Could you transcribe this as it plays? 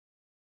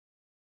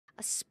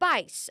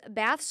spice,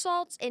 bath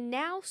salts, and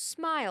now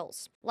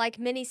Smiles. Like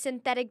many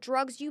synthetic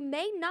drugs, you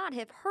may not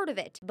have heard of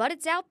it, but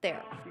it's out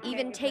there,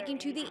 even taking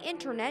to the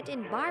internet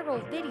in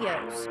viral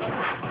videos.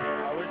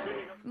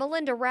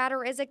 Melinda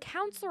Ratter is a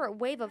counselor at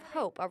Wave of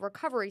Hope, a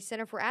recovery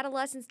center for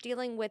adolescents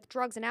dealing with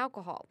drugs and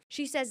alcohol.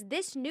 She says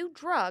this new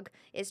drug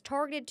is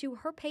targeted to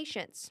her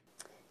patients.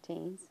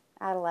 Teens,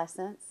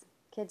 adolescents,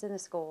 kids in the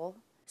school.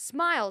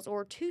 Smiles,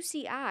 or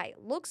 2CI,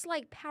 looks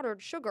like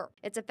powdered sugar.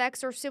 Its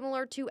effects are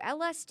similar to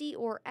LSD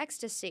or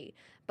ecstasy,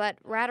 but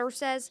Ratter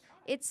says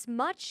it's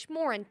much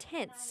more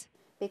intense.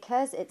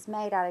 Because it's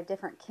made out of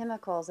different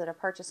chemicals that are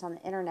purchased on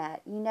the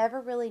internet, you never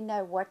really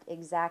know what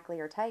exactly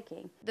you're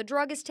taking. The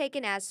drug is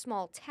taken as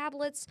small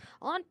tablets,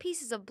 on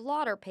pieces of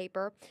blotter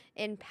paper,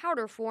 in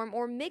powder form,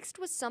 or mixed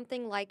with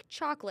something like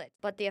chocolate.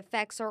 But the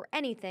effects are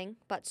anything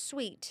but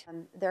sweet.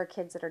 There are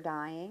kids that are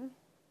dying.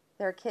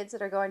 There are kids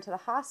that are going to the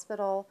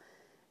hospital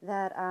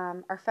that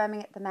are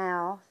foaming at the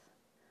mouth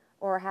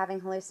or having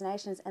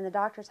hallucinations, and the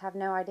doctors have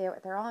no idea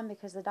what they're on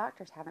because the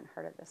doctors haven't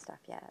heard of this stuff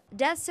yet.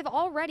 Deaths have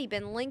already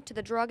been linked to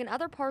the drug in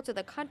other parts of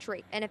the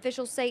country, and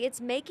officials say it's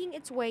making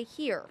its way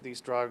here.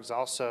 These drugs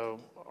also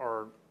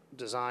are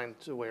designed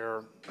to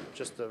where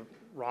just the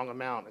wrong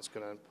amount is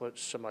going to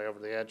push somebody over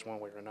the edge one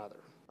way or another.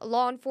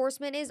 Law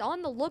enforcement is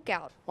on the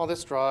lookout. Well,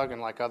 this drug,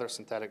 and like other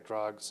synthetic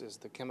drugs, is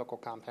the chemical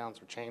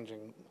compounds are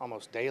changing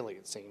almost daily,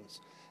 it seems,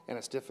 and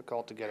it's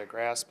difficult to get a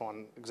grasp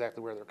on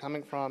exactly where they're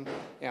coming from,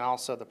 and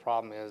also the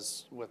problem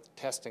is with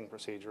testing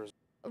procedures.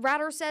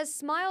 Ratter says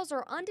Smiles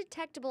are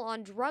undetectable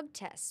on drug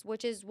tests,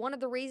 which is one of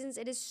the reasons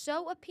it is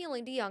so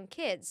appealing to young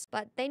kids.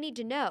 But they need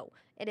to know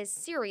it has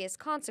serious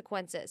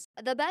consequences.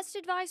 The best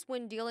advice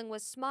when dealing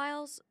with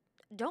Smiles: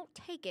 don't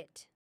take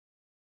it.